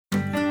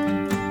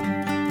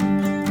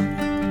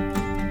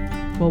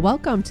Well,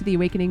 welcome to the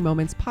Awakening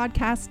Moments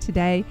podcast.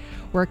 Today,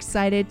 we're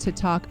excited to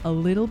talk a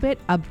little bit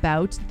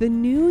about the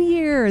new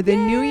year. The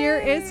new year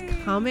is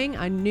coming.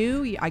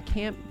 I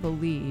can't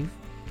believe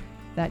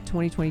that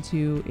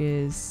 2022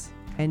 is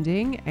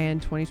ending and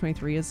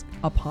 2023 is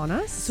upon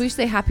us. So we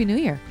say Happy New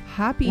Year.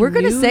 We're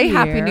going to say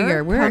Happy New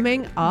Year. We're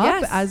coming up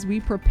yes. as we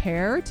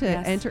prepare to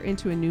Yes. enter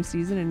into a new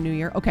season and new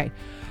year. Okay.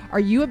 Are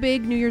you a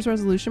big New Year's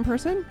resolution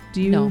person?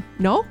 Do you? No.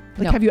 No? Like,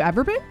 No. have you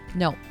ever been?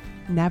 No,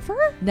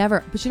 Never?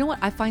 never. But you know what?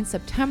 I find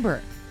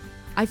September.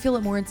 I feel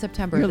it more in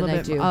September You're a than little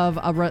I bit do. of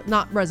a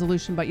not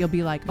resolution, but you'll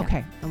be like, Yeah.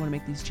 okay, I want to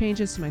make these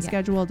changes to my Yeah.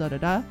 schedule,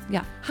 da-da-da.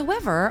 Yeah.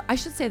 However, I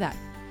should say that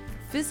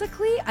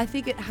physically, I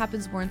think it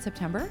happens more in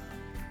September.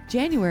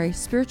 January,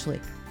 spiritually.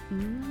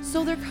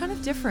 So they're kind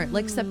of different.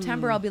 Like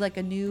September, I'll be like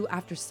a new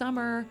after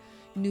summer,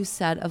 new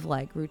set of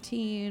like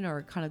routine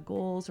or kind of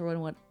goals or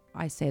what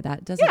I say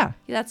that doesn't. Yeah.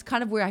 That's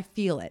kind of where I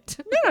feel it.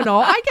 No.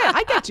 I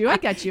get you. You I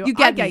get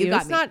get me, you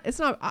got it's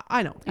me. not,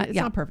 I know. It's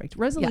yeah. not perfect.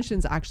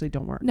 Resolutions actually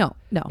don't work. No.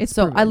 It's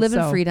So I proven, live in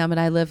so- freedom freedom and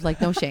I live like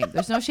no shame.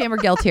 There's no shame or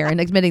guilt here in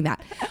admitting that.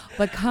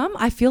 But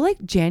I feel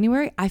like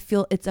January, I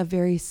feel it's a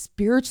very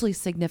spiritually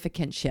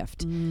significant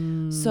shift.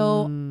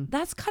 So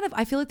that's kind of,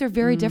 I feel like they're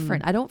very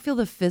different. I don't feel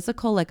the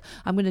physical, like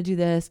I'm going to do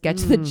this, get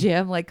to the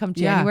gym, like come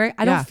Yeah, January.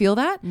 I yeah. don't feel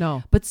that.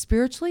 No. But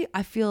spiritually,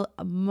 I feel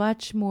a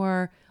much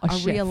more A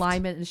shift.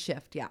 realignment and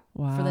shift. Yeah.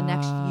 For the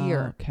next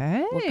year.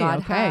 Okay. What God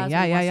okay. has, Yeah,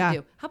 what he yeah, wants yeah. to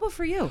do. How about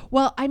for you?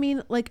 Well, I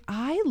mean, like,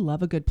 I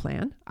love a good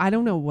plan. I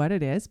don't know what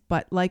it is,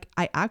 but like,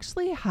 I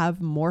actually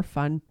have more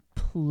fun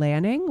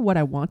planning what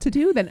I want to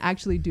do than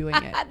actually doing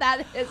it.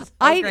 That is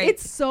so great.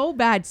 It's so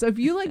bad. So if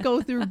you like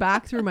go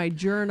back through my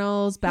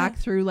journals, back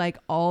through like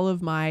all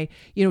of my,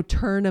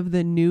 turn of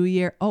the new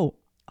year.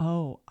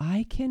 Oh,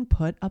 I can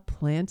put a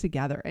plan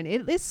together and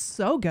it is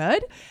so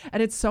good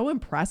and it's so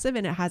impressive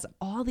and it has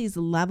all these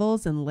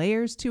levels and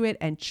layers to it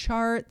and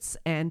charts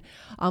and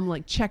I'm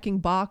like checking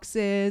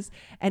boxes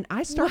and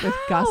I start with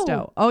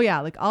gusto. Oh yeah.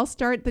 Like I'll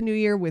start the new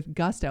year with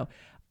gusto.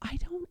 I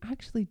don't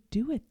actually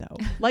do it though.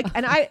 Like,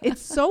 and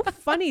it's so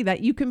funny that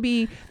you can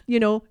be,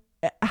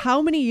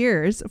 how many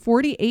years,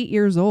 48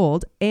 years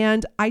old,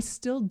 and I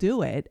still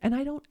do it and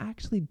I don't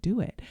actually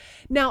do it.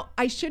 Now,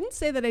 I shouldn't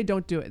say that I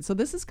don't do it. So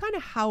this is kind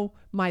of how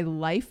my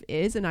life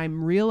is. And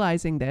I'm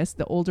realizing this,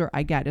 the older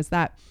I get, is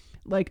that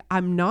like,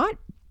 I'm not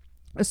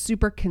a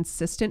super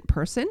consistent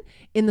person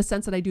in the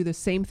sense that I do the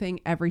same thing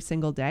every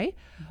single day.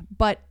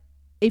 But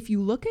if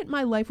you look at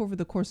my life over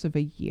the course of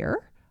a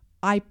year,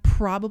 I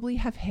probably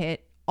have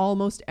hit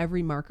almost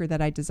every marker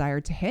that I desire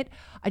to hit.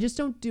 I just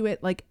don't do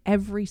it like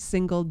every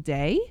single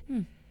day,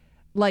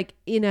 like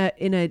in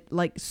a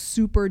like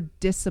super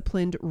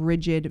disciplined,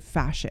 rigid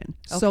fashion.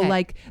 So Okay.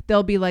 like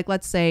there'll be like,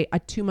 let's say a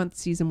 2-month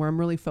season where I'm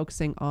really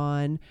focusing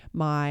on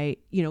my,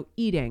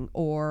 eating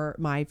or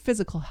my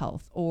physical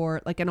health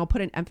or like, and I'll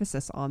put an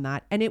emphasis on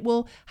that and it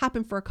will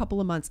happen for a couple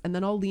of months. And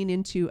then I'll lean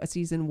into a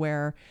season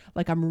where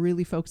like, I'm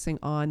really focusing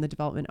on the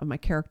development of my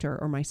character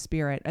or my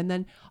spirit. And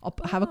then I'll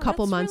have a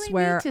couple that's months really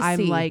where neat to I'm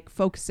see. like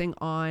focusing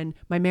on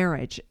my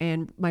marriage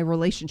and my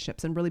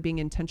relationships and really being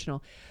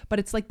intentional. But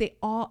it's like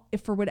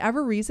if for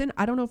whatever reason,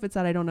 I don't know if it's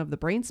that I don't have the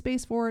brain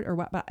space for it or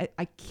what, but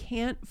I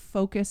can't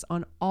focus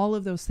on all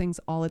of those things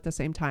all at the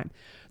same time.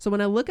 So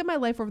when I look at my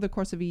life over the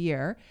course of a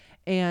year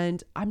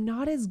and I'm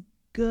not as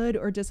good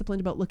or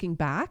disciplined about looking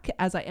back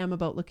as I am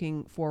about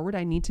looking forward,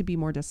 I need to be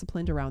more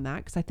disciplined around that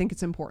because I think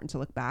it's important to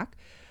look back.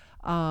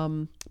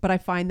 But I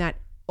find that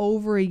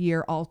over a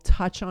year, I'll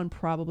touch on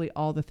probably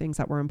all the things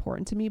that were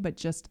important to me, but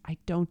just I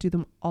don't do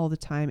them all the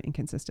time and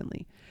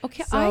consistently.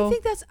 Okay, So- I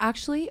think that's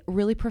actually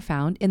really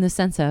profound in the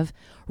sense of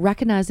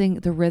recognizing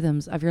the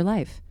rhythms of your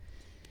life.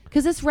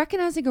 Because it's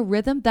recognizing a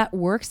rhythm that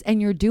works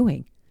and you're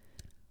doing.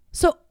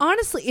 So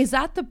honestly, is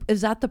that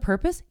the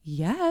purpose?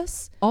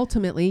 Yes.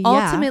 Ultimately,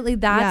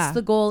 That's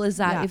the goal, is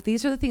that Yeah. if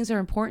these are the things that are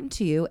important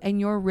to you and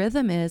your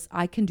rhythm is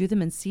I can do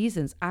them in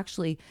seasons.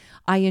 Actually,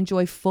 I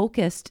enjoy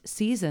focused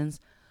seasons.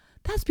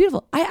 That's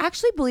beautiful. I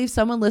actually believe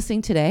someone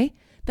listening today,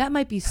 that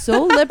might be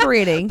so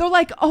liberating. They're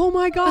like, oh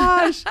my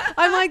gosh,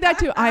 I'm like that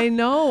too. I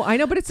know,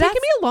 but it's taken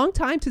me a long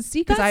time to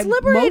see because I that's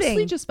liberating.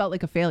 mostly just felt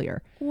like a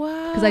failure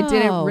Wow. because I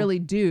didn't really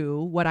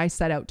do what I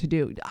set out to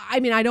do. I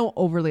mean, I don't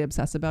overly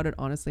obsess about it.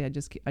 Honestly, I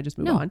just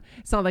move No. on.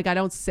 It's not like I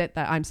don't sit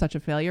that I'm such a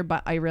failure,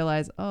 but I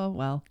realize, oh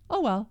well,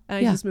 and I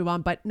Yeah. just move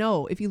on. But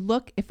no, if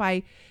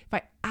I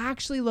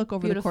actually look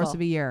over the course Beautiful.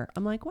 of a year,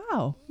 I'm like,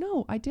 wow,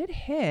 no, I did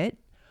hit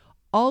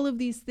all of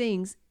these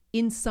things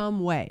in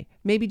some way,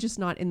 maybe just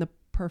not in the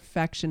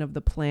perfection of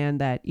the plan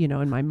that,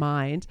 in my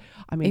mind.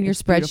 I mean, In your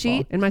it's beautiful.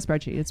 spreadsheet? In my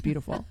spreadsheet. It's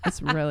beautiful. It's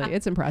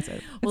impressive.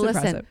 It's Well,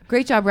 listen, impressive.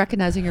 great job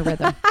recognizing your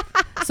rhythm.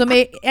 So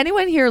may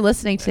anyone here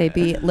listening today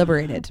be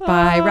liberated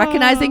by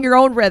recognizing your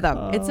own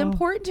rhythm. It's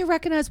important to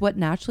recognize what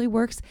naturally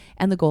works,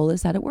 and the goal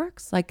is that it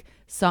works. Like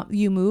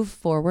you move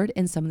forward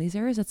in some of these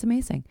areas. That's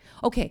amazing.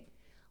 Okay,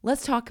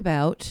 let's talk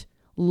about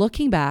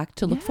looking back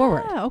to look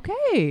forward.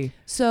 Okay.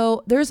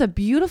 So there's a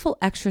beautiful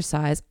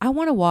exercise I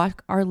want to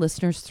walk our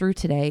listeners through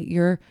today.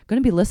 You're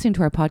going to be listening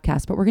to our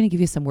podcast, but we're going to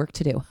give you some work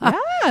to do. Yeah,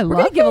 I We're love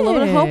going to give a little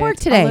bit of homework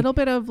today. A little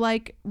bit of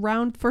like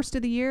round first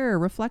of the year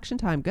reflection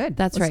time. Good.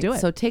 That's Let's right. do it.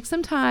 So take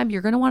some time.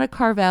 You're going to want to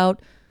carve out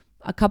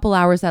a couple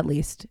hours at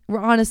least,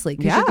 honestly,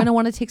 because you're going to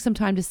want to take some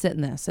time to sit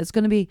in this. It's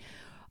going to be,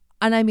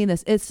 and I mean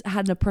this, it's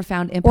had a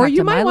profound impact or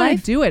you on my might want life.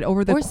 to do it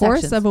over the or course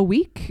sections. of a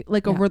week,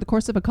 like Yeah. over the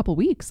course of a couple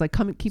weeks, like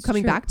keep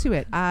coming true. back to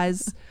it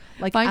as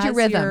like Find your as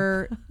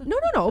rhythm.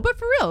 No, but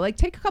for real, like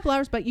take a couple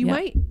hours, but you Yeah.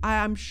 might,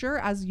 I'm sure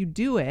as you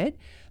do it,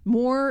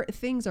 more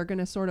things are going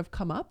to sort of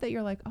come up that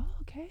you're like, oh,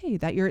 okay,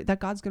 that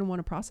God's going to want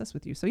to process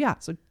with you. So yeah,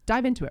 so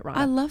dive into it, Rhonda.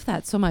 I love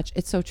that so much.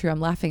 It's so true. I'm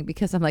laughing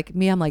because I'm like,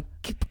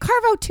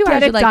 carve out 2 hours. Get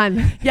You're it like,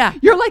 done. Yeah.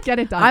 You're like, get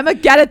it done. I'm a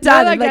get it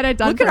done. You're a And, like, get it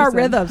done look at our person.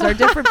 rhythms, our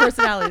different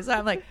personalities. So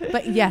I'm like,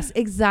 but yes,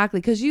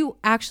 exactly. Because you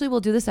actually will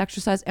do this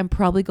exercise and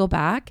probably go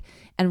back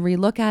and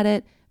relook at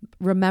it,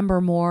 remember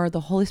more.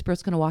 The Holy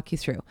Spirit's going to walk you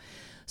through.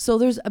 So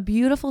there's a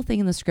beautiful thing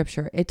in the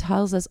scripture. It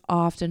tells us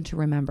often to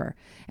remember.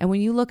 And when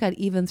you look at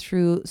even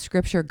through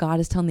scripture, God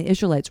is telling the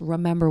Israelites,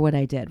 remember what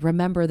I did.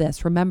 Remember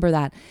this, remember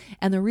that.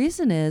 And the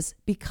reason is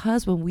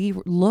because when we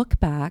look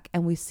back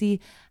and we see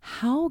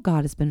how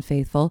God has been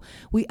faithful,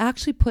 we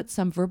actually put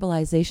some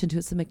verbalization to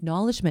it, some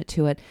acknowledgement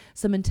to it,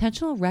 some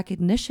intentional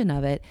recognition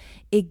of it.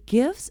 It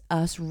gives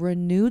us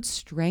renewed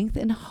strength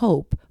and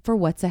hope for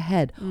what's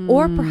ahead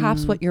or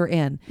perhaps what you're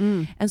in.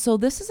 And so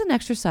this is an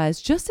exercise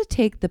just to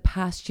take the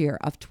past year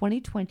of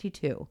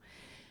 2022,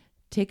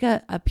 take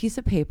a piece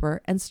of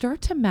paper and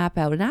start to map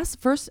out and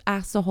ask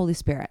the Holy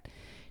Spirit.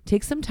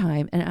 Take some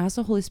time and ask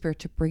the Holy Spirit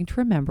to bring to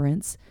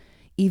remembrance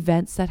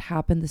events that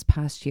happened this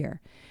past year.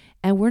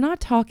 And we're not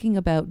talking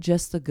about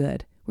just the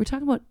good. We're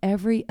talking about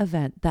every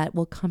event that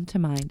will come to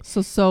mind.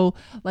 So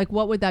like,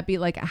 what would that be?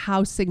 Like,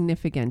 how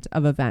significant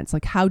of events?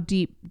 Like, how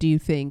deep do you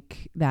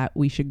think that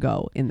we should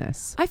go in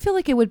this? I feel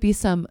like it would be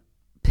some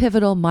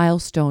pivotal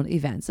milestone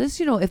events. As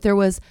you know, if there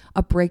was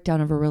a breakdown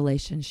of a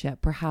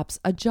relationship, perhaps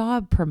a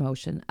job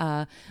promotion,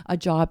 a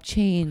job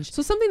change.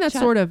 So something that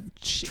sort of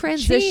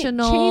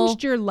transitional,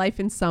 changed your life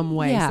in some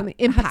way. Yeah, Something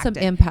had impacted.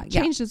 some impact.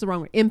 Yeah. Changed is the wrong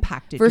word.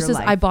 Impacted your Versus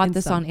life I bought in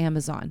this some- on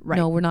Amazon. Right.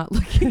 No, we're not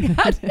looking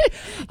at your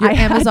I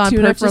had Amazon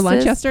tuna purchases. for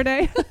lunch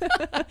yesterday.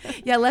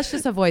 Yeah, let's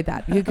just avoid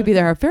that. You could be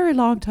there a very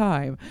long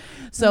time.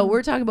 So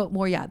we're talking about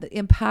more, the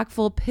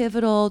impactful,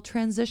 pivotal,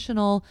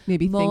 transitional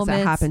Maybe moments. things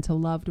that happened to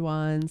loved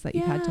ones that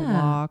you had to Yeah.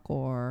 walk,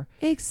 or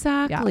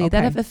Exactly. Yeah, That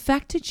okay. have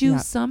affected you Yeah.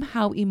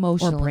 somehow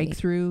emotionally. or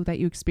breakthrough that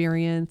you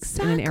experienced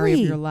in an area of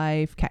Exactly. your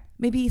life. Okay.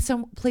 Maybe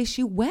some place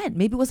you went.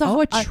 Maybe it was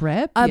A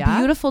trip. a yeah.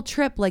 beautiful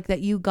trip like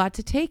that you got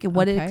to take and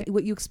what Okay.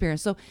 what you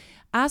experienced. So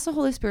ask the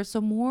Holy Spirit.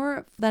 So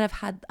more that have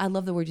had, I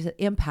love the word you said,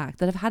 impact,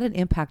 that have had an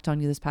impact on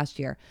you this past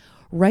year.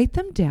 Write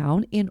them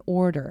down in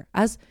order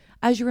as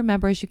you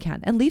remember as you can,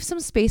 and leave some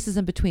spaces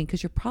in between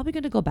because you're probably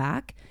going to go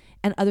back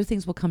and other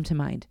things will come to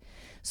mind.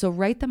 So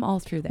write them all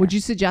through there. Would you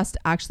suggest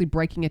actually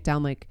breaking it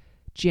down like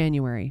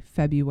January,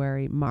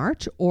 February,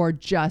 March, or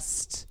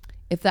just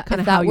if that, kind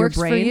if of how that your works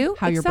brain, for you?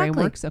 how your brain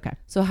Exactly. works? Okay.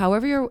 So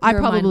however your I mind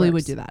probably would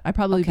works. do that. I'd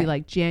probably Okay. be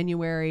like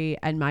January,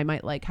 and I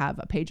might like have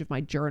a page of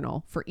my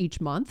journal for each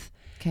month.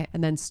 Okay.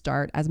 And then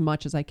start as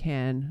much as I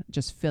can,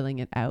 just filling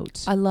it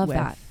out. I love with,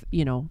 that.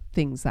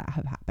 Things that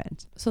have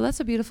happened. So that's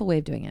a beautiful way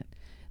of doing it.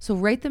 So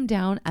write them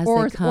down as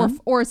Or they come.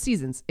 or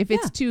seasons. If Yeah.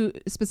 it's too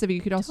specific,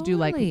 you could also do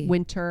like Totally.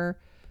 winter,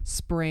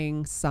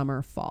 spring,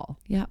 summer, fall.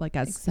 Yeah, Like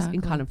as exactly.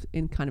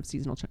 in kind of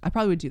seasonal. I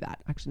probably would do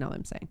that. Actually, now that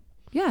I'm saying.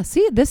 Yeah,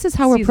 see, this is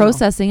how we're Seasonal.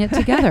 processing it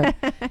together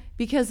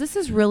because this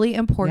is really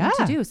important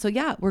Yeah. to do. So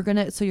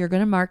you're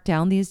going to mark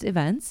down these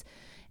events,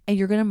 and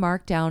you're going to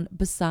mark down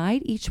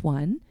beside each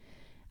one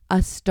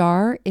a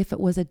star if it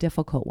was a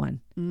difficult one.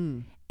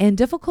 And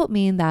difficult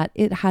mean that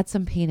it had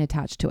some pain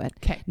attached to it.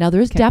 Okay. Now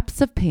there's depths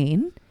of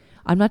pain.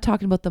 I'm not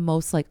talking about the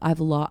most like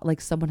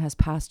like someone has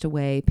passed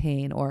away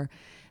pain, or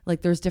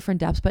like there's different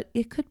depths, but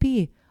it could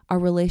be a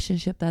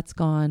relationship that's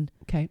gone.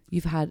 Okay.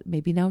 You've had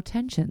maybe now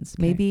tensions.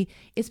 Maybe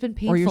it's been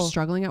painful. Or you're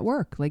struggling at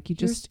work. Like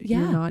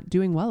you're not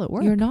doing well at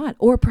work. You're not.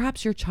 Or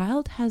perhaps your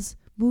child has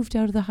moved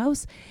out of the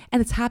house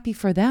and it's happy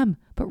for them,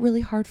 but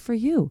really hard for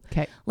you.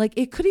 Okay. Like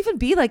it could even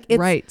be like it's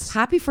Right.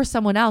 happy for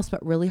someone else,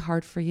 but really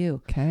hard for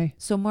you. Okay.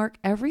 So mark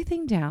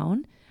everything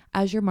down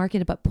as you're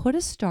marking it, but put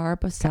a star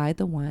beside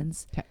the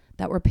ones Okay.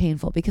 that were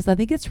painful, because I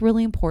think it's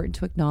really important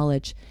to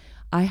acknowledge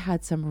I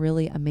had some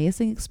really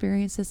amazing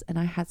experiences and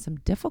I had some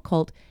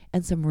difficult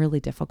and some really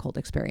difficult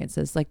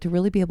experiences, like to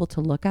really be able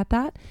to look at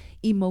that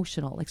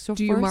emotional. Like, so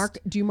Do you first,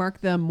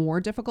 mark the more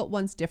difficult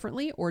ones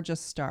differently, or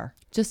just star?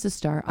 just a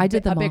star. I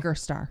did them a all. bigger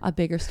star. A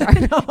bigger star,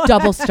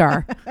 double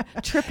star,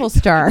 triple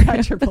star.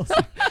 Triple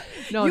star.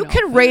 No, You no.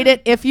 can rate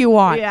it if you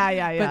want.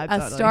 Yeah.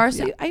 But a star.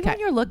 So Yeah. when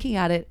you're looking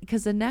at it,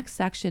 because the next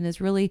section is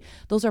really,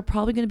 those are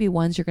probably going to be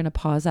ones you're going to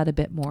pause at a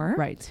bit more.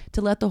 Right.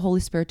 To let the Holy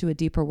Spirit do a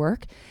deeper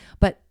work.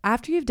 But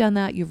after you've done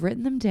that, you've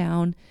written them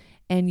down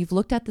and you've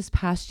looked at this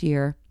past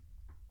year,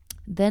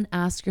 Then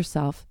ask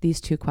yourself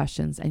these 2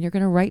 questions, and you're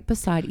going to write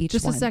beside each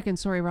Just one. a second.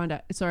 Sorry,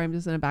 Rhonda. Sorry, I'm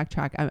just going to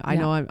backtrack. I Yeah.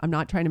 know I'm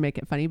not trying to make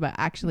it funny, but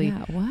actually,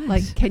 Yeah, what?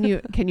 like, can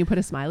you put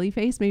a smiley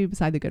face maybe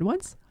beside the good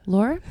ones?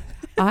 Laura,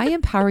 I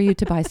empower you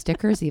to buy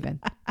stickers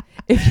even.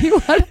 If you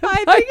want to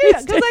I buy think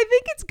because stickers. I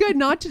think it's good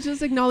not to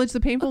just acknowledge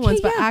the painful Okay,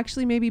 ones, but yeah.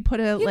 actually maybe put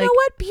a You like know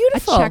what?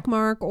 Beautiful. a check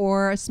mark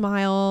or a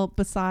smile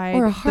beside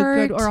or a the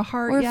heart, good or a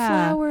heart, or a yeah.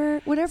 flower,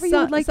 whatever you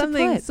would like to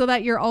something put. so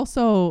that you're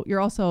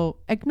also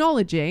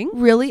acknowledging.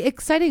 Really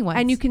exciting ones.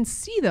 And you can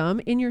see them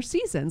in your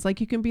seasons.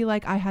 Like you can be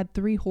like, I had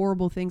 3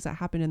 horrible things that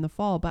happened in the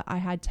fall, but I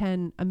had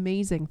 10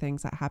 amazing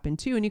things that happened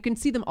too. And you can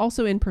see them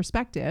also in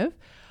perspective.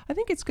 I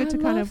think it's good to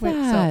kind of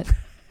that. so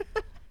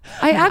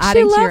I actually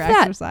adding to love your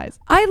that. exercise.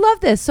 I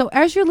love this. So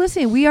as you're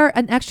listening, we are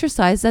an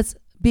exercise that's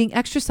being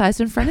exercised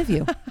in front of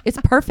you. It's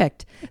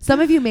perfect. Some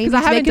of you may need Because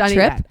I to haven't make a done it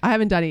trip. yet. I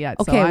haven't done it yet.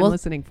 Okay, so I'm well,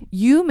 listening.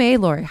 You may,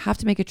 Lori, have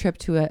to make a trip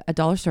to a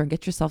dollar store and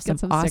get yourself Get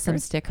some some awesome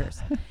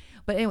stickers.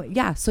 But anyway,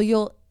 yeah. So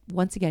you'll,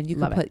 once again, you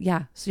can Love it. put,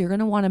 yeah. So you're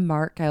going to want to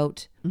mark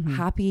out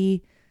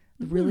happy,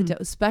 really,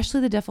 especially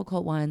the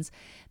difficult ones.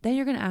 Then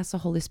you're going to ask the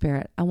Holy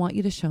Spirit, I want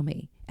you to show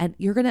me. And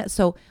you're going to,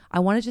 so I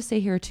want to just say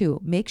here too,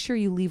 make sure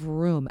you leave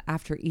room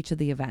after each of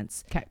the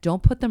events. Okay.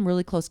 Don't put them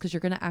really close because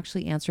you're going to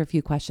actually answer a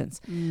few questions.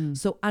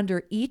 So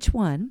under each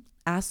one,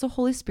 ask the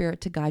Holy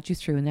Spirit to guide you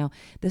through. Now,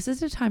 this is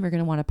the time you're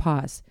going to want to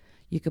pause.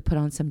 You could put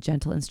on some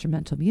gentle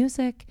instrumental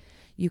music.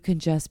 You can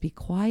just be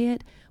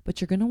quiet,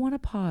 but you're going to want to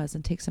pause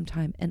and take some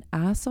time and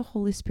ask the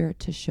Holy Spirit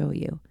to show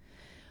you.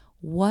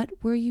 What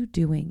were you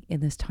doing in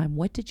this time?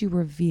 What did you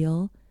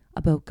reveal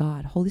about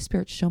God? Holy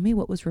Spirit, show me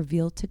what was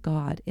revealed to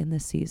God in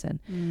this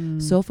season.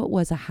 So if it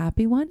was a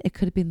happy one, it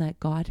could have been that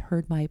God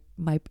heard my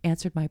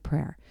answered my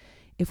prayer.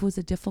 If it was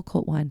a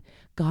difficult one,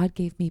 God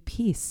gave me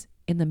peace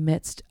in the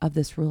midst of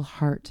this real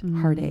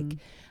heartache.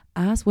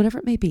 Ask whatever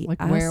it may be.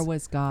 Like, ask, where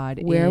was God?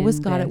 Where was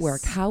in God at this?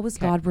 work? How was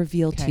Okay. God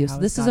revealed to Okay, you? how So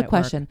was this is God a at work?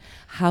 question.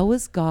 How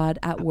was God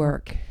at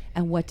work?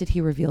 And what did he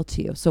reveal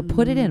to you? So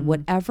put it in.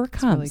 Whatever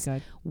It's really comes,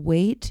 good.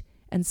 wait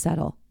and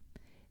settle.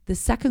 The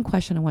second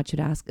question I want you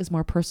to ask is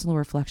more personal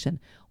reflection.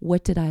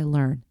 What did I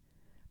learn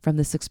from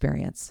this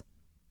experience?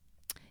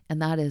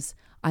 And that is,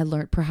 I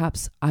learned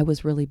perhaps I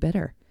was really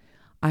bitter.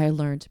 I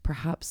learned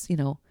perhaps,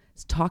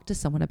 talk to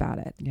someone about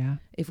it. Yeah.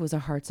 If it was a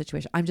hard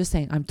situation. I'm just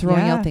saying, I'm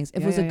throwing Yeah. out things. If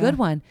Yeah, it was a yeah, good yeah.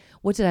 one,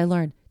 what did I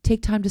learn?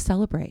 Take time to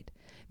celebrate.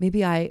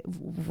 Maybe I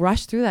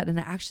rushed through that and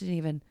I actually didn't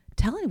even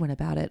tell anyone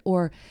about it.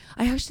 Or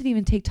I actually didn't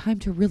even take time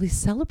to really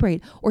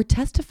celebrate or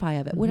testify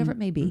of it, whatever it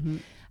may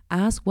be.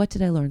 Ask, what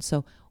did I learn?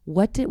 So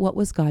what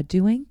was God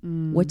doing?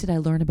 What did I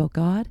learn about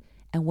God?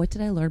 And what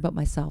did I learn about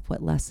myself?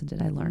 What lesson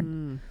did I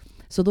learn?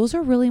 So those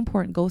are really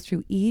important. Go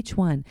through each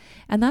one.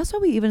 And that's why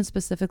we even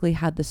specifically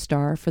had the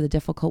star for the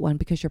difficult one,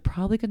 because you're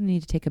probably going to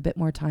need to take a bit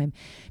more time,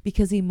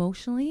 because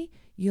emotionally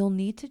you'll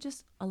need to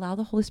just allow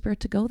the Holy Spirit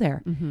to go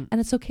there. And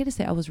it's okay to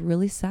say, I was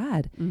really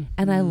sad.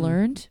 And I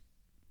learned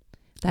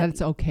That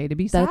it's okay to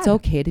be sad. That's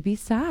okay to be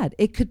sad.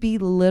 It could be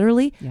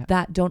literally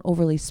that. Don't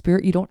overly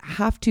you don't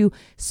have to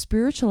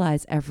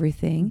spiritualize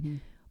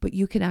everything, but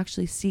you can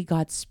actually see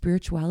God's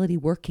spirituality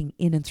working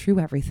in and through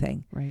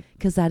everything. Right.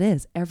 Because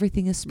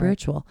everything is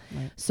spiritual.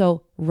 Right.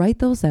 So write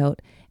those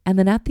out. And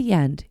then at the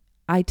end,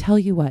 I tell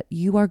you what,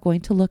 you are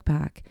going to look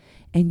back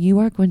and you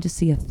are going to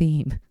see a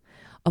theme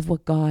of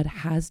what God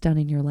has done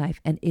in your life.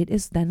 And it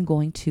is then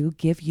going to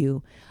give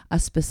you a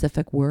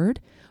specific word.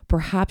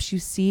 Perhaps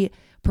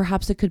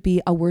it could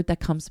be a word that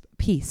comes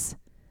peace.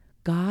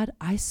 God,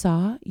 I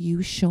saw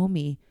you show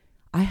me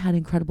I had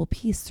incredible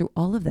peace through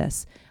all of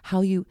this.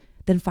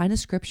 Then find a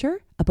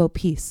scripture about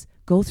peace.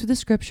 Go through the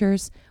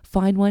scriptures,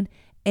 find one,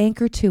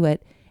 anchor to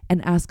it,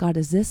 and ask God,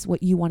 is this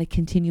what you want to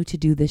continue to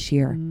do this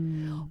year?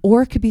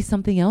 Or it could be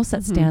something else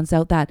that stands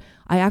out that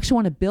I actually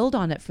want to build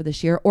on it for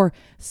this year, or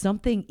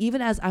something,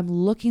 even as I'm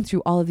looking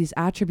through all of these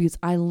attributes,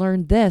 I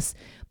learned this,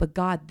 but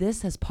God,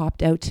 this has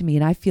popped out to me.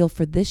 And I feel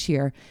for this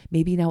year,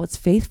 maybe now it's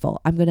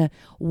faithful. I'm going to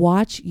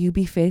watch you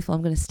be faithful.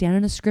 I'm going to stand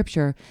in a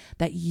scripture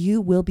that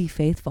you will be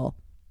faithful.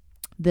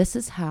 This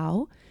is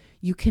how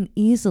you can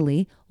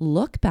easily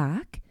look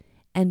back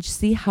and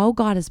see how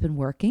God has been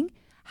working,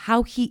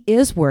 how he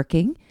is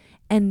working,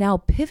 and now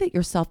pivot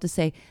yourself to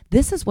say,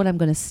 this is what I'm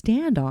going to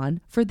stand on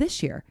for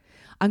this year.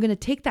 I'm going to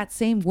take that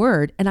same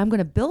word and I'm going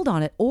to build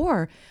on it.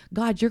 Or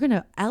God, you're going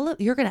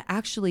to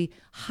actually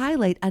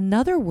highlight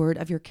another word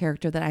of your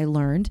character that I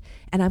learned,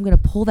 and I'm going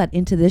to pull that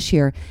into this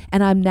year.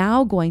 And I'm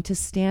now going to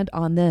stand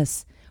on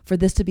this for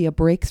this to be a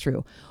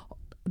breakthrough.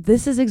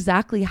 This is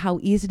exactly how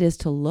easy it is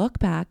to look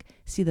back,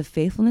 see the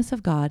faithfulness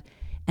of God,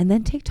 and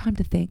then take time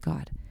to thank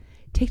God.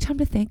 Take time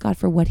to thank God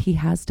for what he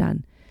has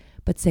done.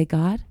 But say,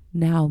 God,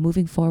 now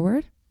moving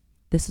forward,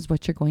 this is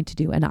what you're going to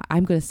do. And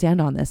I'm going to stand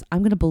on this.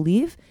 I'm going to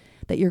believe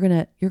that you're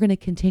going to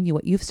continue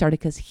what you've started,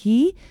 because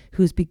he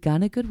who's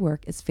begun a good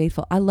work is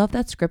faithful. I love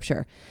that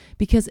scripture,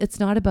 because it's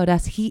not about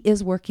us. He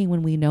is working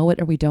when we know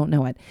it or we don't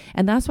know it.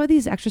 And that's why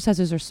these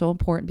exercises are so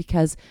important,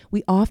 because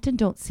we often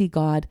don't see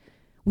God.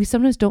 We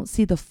sometimes don't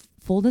see the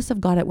fullness of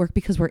God at work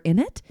because we're in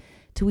it,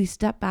 till we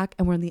step back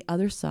and we're on the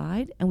other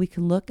side and we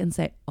can look and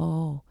say,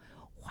 oh,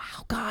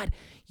 wow, God,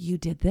 you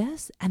did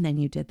this, and then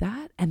you did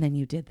that, and then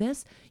you did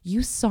this.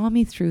 You saw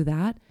me through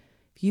that.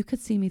 If you could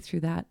see me through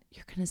that,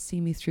 you're going to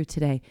see me through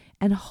today.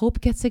 And hope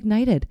gets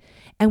ignited,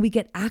 and we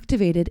get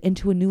activated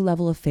into a new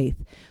level of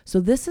faith. So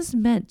this is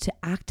meant to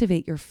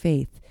activate your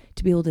faith,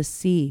 to be able to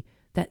see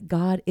that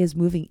God is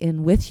moving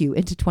in with you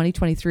into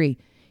 2023.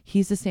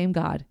 He's the same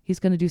God. He's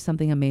going to do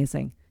something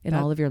amazing in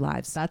all of your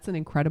lives. That's an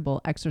incredible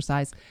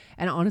exercise.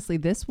 And honestly,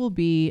 this will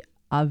be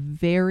a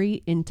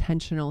very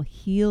intentional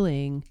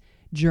healing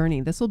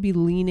journey. This will be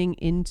leaning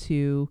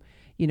into,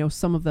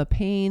 some of the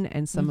pain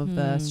and some of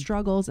the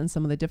struggles and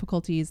some of the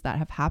difficulties that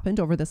have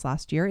happened over this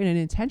last year in an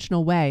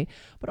intentional way,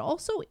 but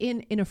also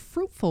in a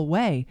fruitful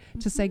way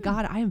to say,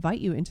 God, I invite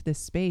you into this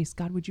space.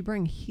 God, would you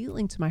bring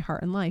healing to my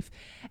heart and life?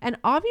 And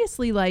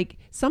obviously, like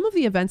some of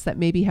the events that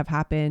maybe have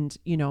happened,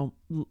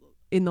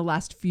 in the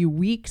last few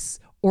weeks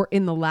or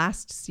in the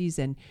last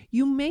season,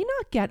 you may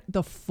not get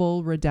the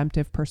full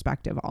redemptive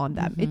perspective on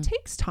them. It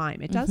takes time.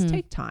 It does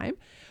take time,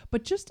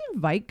 but just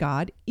invite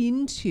God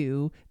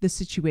into the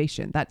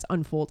situation that's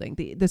unfolding,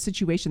 the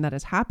situation that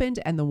has happened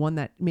and the one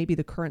that maybe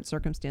the current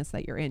circumstance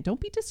that you're in. Don't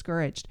be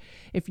discouraged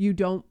if you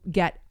don't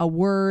get a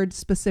word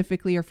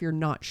specifically, or if you're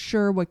not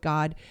sure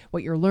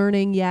what you're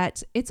learning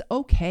yet. It's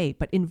okay.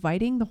 But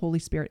inviting the Holy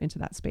Spirit into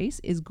that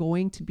space is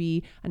going to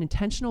be an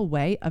intentional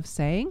way of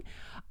saying,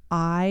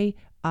 I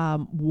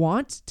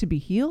want to be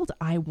healed.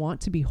 I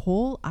want to be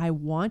whole. I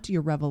want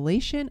your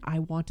revelation. I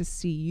want to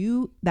see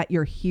you, that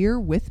you're here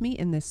with me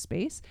in this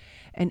space,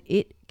 and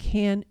it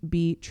can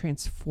be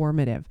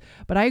transformative.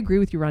 But I agree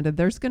with you, Rhonda.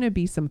 There's going to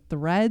be some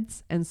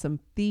threads and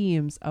some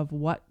themes of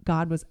what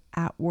God was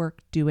at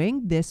work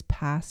doing this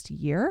past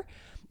year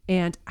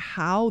and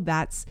how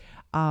that's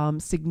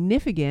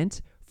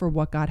significant for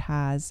what God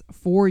has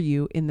for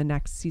you in the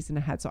next season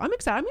ahead. So I'm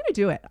excited. I'm going to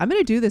do it. I'm going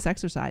to do this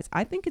exercise.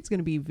 I think it's going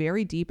to be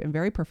very deep and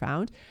very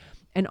profound.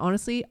 And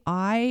honestly,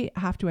 I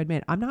have to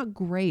admit, I'm not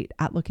great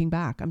at looking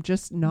back. I'm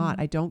just not.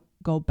 I don't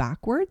go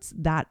backwards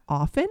that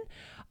often.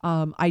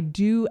 I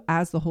do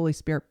as the Holy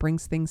Spirit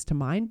brings things to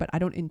mind, but I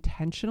don't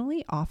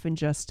intentionally often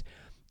just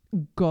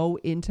go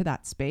into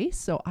that space.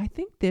 So I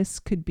think this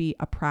could be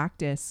a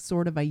practice,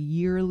 sort of a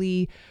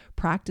yearly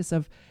practice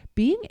of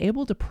being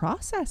able to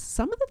process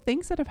some of the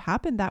things that have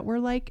happened that were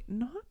like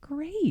not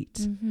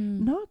great,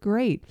 not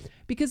great,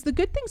 because the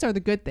good things are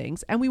the good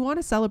things, and we want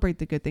to celebrate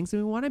the good things,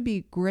 and we want to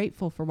be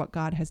grateful for what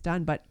God has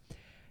done. But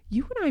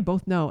you and I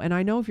both know, and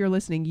I know if you're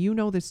listening, you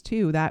know this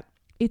too, that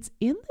it's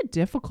in the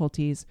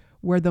difficulties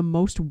where the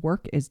most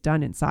work is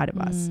done inside of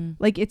us.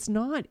 Like it's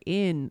not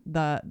in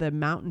the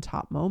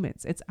mountaintop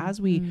moments. It's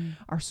as we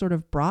are sort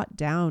of brought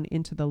down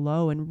into the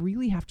low and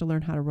really have to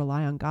learn how to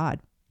rely on God,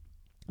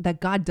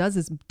 that God does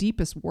his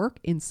deepest work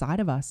inside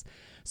of us.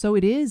 So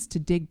it is to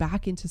dig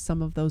back into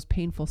some of those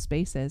painful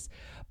spaces.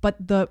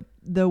 But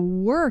the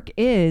work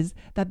is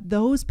that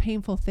those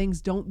painful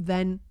things don't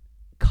then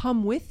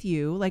come with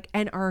you, like,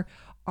 and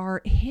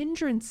are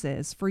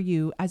hindrances for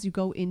you as you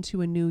go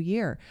into a new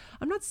year.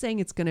 I'm not saying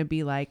it's going to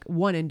be like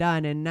one and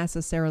done and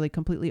necessarily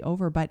completely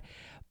over, but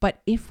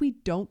if we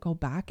don't go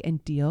back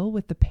and deal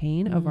with the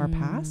pain of our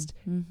past,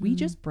 we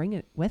just bring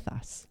it with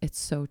us. It's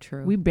so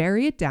true. We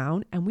bury it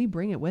down and we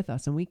bring it with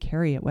us and we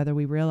carry it whether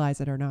we realize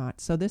it or not.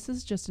 So this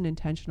is just an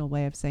intentional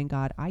way of saying,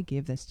 God, I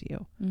give this to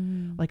you.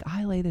 Like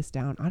I lay this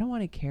down. I don't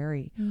want to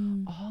carry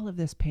all of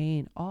this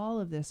pain, all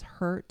of this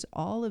hurt,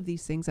 all of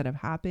these things that have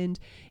happened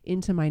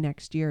into my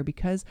next year,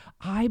 because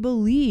I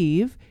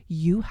believe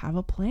you have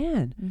a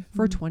plan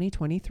for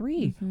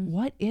 2023.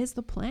 What is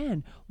the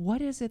plan? What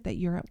is it that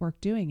you're at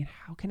work doing, and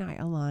how can I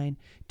align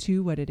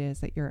to what it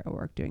is that you're at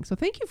work doing? So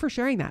thank you for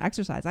sharing that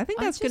exercise. I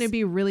think that's going to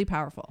be really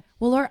powerful.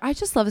 Well, Laura, I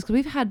just love this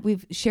because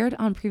we've shared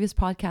on previous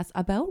podcasts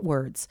about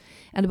words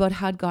and about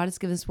how God has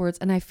given us words.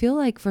 And I feel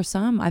like for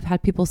some, I've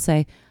had people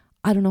say,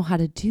 I don't know how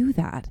to do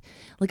that.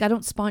 Like I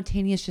don't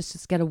spontaneous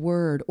just get a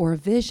word or a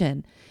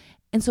vision.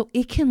 And so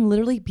it can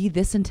literally be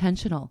this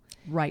intentional.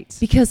 Right.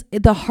 Because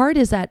the heart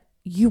is that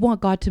you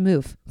want God to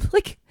move.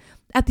 Like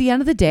at the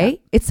end of the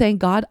day, it's saying,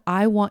 God,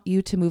 I want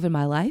you to move in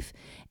my life,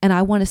 and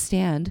I want to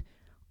stand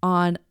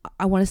on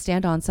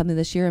something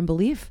this year and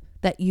believe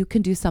that you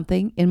can do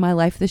something in my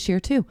life this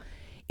year too.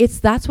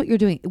 That's what you're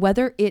doing,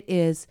 whether it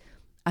is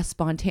a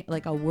spontaneous,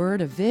 like a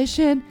word, a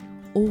vision,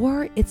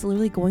 or it's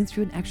literally going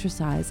through an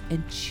exercise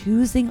and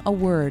choosing a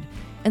word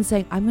and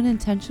saying, I'm going to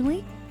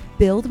intentionally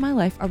build my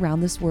life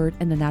around this word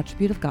and an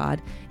attribute of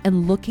God,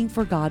 and looking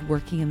for God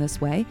working in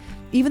this way.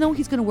 Even though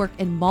he's going to work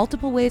in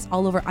multiple ways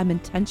all over, I'm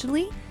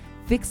intentionally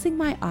fixing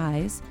my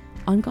eyes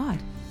on God.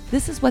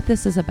 This is what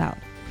this is about.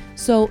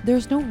 So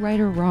there's no right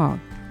or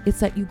wrong. It's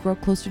that you grow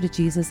closer to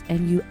Jesus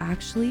and you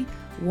actually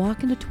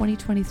walk into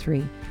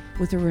 2023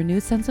 with a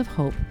renewed sense of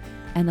hope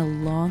and a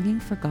longing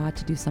for God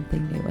to do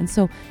something new. And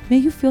so may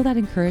you feel that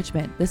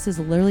encouragement. This is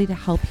literally to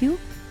help you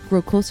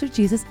grow closer to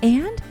Jesus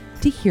and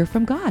to hear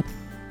from God.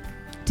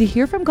 To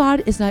hear from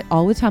God is not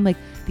all the time like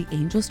the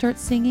angel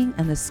starts singing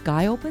and the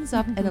sky opens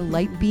up and a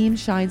light beam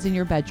shines in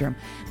your bedroom.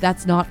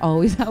 That's not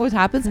always how it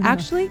happens.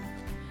 Actually,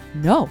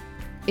 no.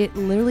 It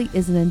literally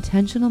is an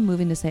intentional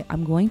moving to say,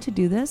 I'm going to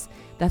do this.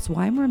 That's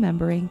why I'm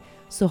remembering.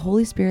 So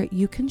Holy Spirit,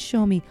 you can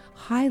show me,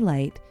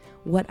 highlight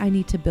what I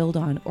need to build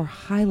on, or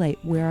highlight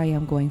where I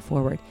am going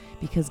forward,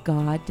 because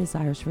God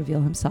desires to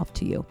reveal himself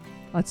to you.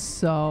 That's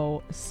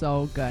so,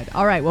 so good.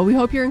 All right. Well, we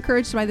hope you're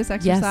encouraged by this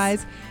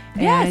exercise.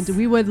 Yes. And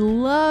we would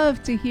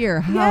love to hear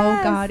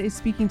how God is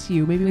speaking to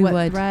you. Maybe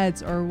what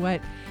threads or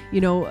what,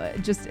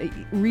 just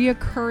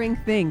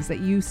reoccurring things that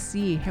you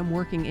see him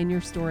working in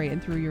your story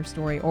and through your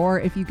story. Or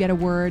if you get a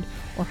word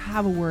or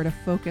have a word of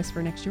focus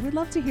for next year, we'd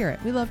love to hear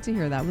it. We'd love to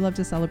hear that. We'd love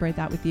to celebrate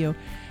that with you.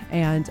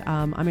 And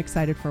I'm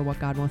excited for what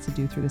God wants to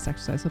do through this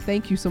exercise. So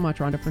thank you so much,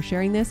 Rhonda, for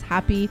sharing this.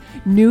 Happy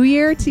New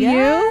Year to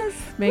you.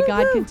 May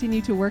God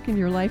continue to work in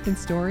your life and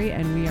story.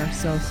 And we are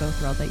so, so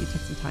thrilled that you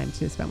took some time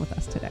to spend with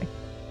us today.